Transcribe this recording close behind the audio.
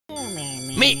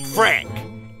Meet Frank,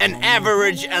 an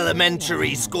average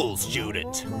elementary school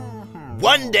student.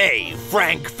 One day,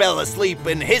 Frank fell asleep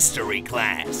in history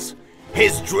class.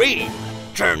 His dream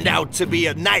turned out to be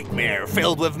a nightmare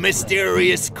filled with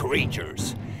mysterious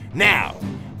creatures. Now,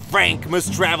 Frank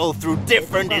must travel through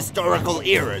different historical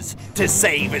eras to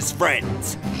save his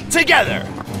friends. Together,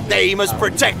 they must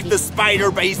protect the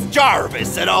spider base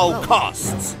Jarvis at all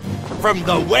costs. From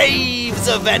the waves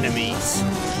of enemies,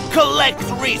 collect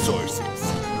resources,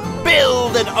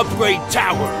 build and upgrade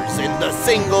towers in the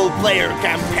single-player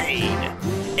campaign,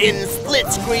 in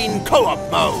split-screen co-op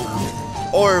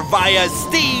mode, or via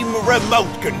Steam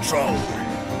remote control.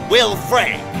 Will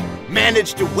Frank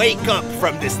manage to wake up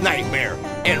from this nightmare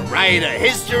and write a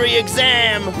history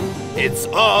exam? It's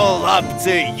all up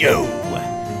to you.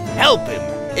 Help him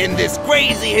in this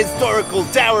crazy historical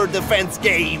tower defense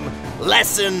game,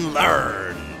 Lesson Learned.